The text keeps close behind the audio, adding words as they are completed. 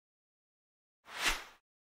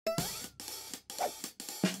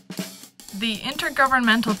The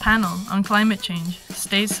Intergovernmental Panel on Climate Change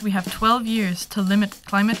states we have 12 years to limit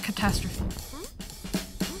climate catastrophe.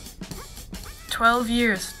 12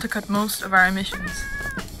 years to cut most of our emissions.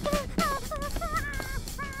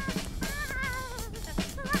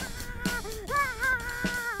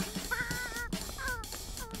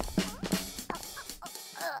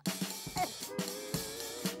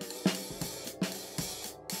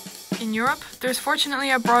 In Europe, there's fortunately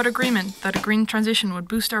a broad agreement that a green transition would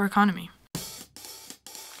boost our economy.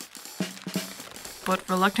 But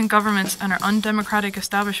reluctant governments and our undemocratic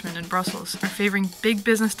establishment in Brussels are favouring big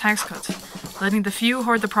business tax cuts, letting the few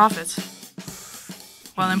hoard the profits,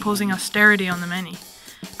 while imposing austerity on the many,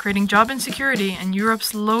 creating job insecurity and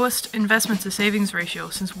Europe's lowest investment to savings ratio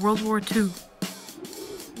since World War II.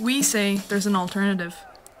 We say there's an alternative,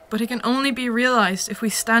 but it can only be realised if we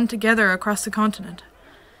stand together across the continent.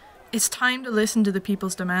 It's time to listen to the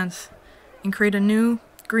people's demands and create a new,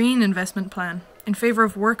 green investment plan in favour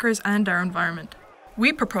of workers and our environment.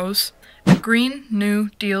 We propose a Green New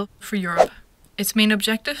Deal for Europe. Its main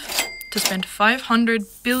objective? To spend 500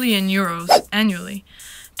 billion euros annually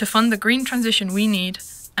to fund the green transition we need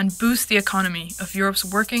and boost the economy of Europe's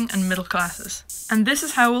working and middle classes. And this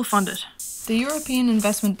is how we'll fund it. The European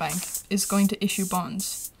Investment Bank is going to issue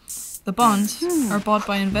bonds. The bonds are bought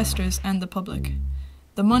by investors and the public.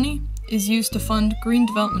 The money is used to fund green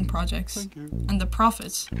development projects, and the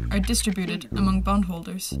profits are distributed among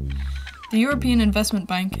bondholders. The European Investment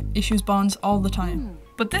Bank issues bonds all the time,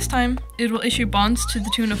 but this time it will issue bonds to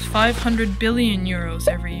the tune of 500 billion euros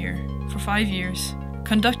every year for 5 years,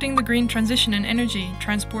 conducting the green transition in energy,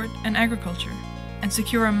 transport and agriculture, and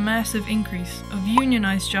secure a massive increase of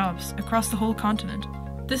unionised jobs across the whole continent.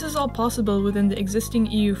 This is all possible within the existing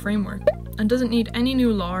EU framework and doesn't need any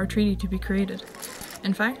new law or treaty to be created.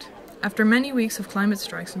 In fact, after many weeks of climate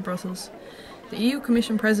strikes in Brussels, the EU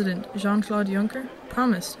Commission President Jean-Claude Juncker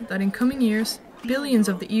promised that in coming years, billions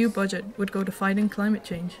of the EU budget would go to fighting climate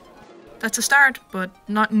change. That's a start, but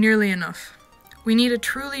not nearly enough. We need a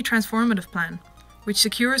truly transformative plan, which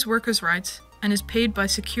secures workers' rights and is paid by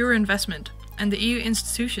secure investment and the EU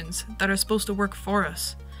institutions that are supposed to work for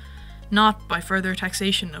us, not by further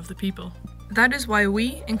taxation of the people. That is why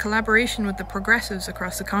we, in collaboration with the progressives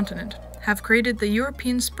across the continent, have created the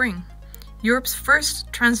European Spring, Europe's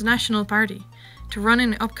first transnational party, to run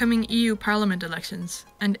in upcoming EU Parliament elections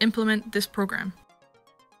and implement this programme.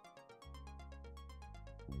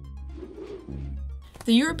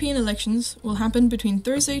 The European elections will happen between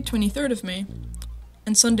Thursday 23rd of May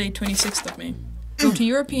and Sunday 26th of May. Go to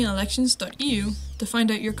europeanelections.eu to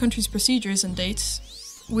find out your country's procedures and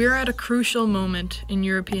dates. We're at a crucial moment in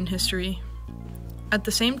European history. At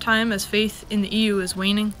the same time as faith in the EU is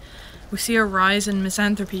waning, we see a rise in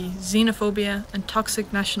misanthropy, xenophobia and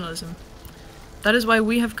toxic nationalism. That is why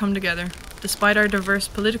we have come together, despite our diverse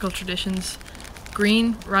political traditions,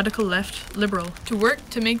 green, radical left, liberal, to work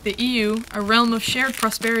to make the EU a realm of shared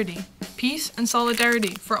prosperity, peace and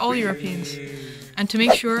solidarity for all Europeans, and to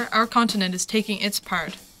make sure our continent is taking its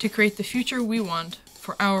part to create the future we want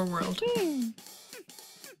for our world.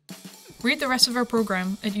 Read the rest of our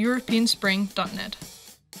programme at europeanspring.net.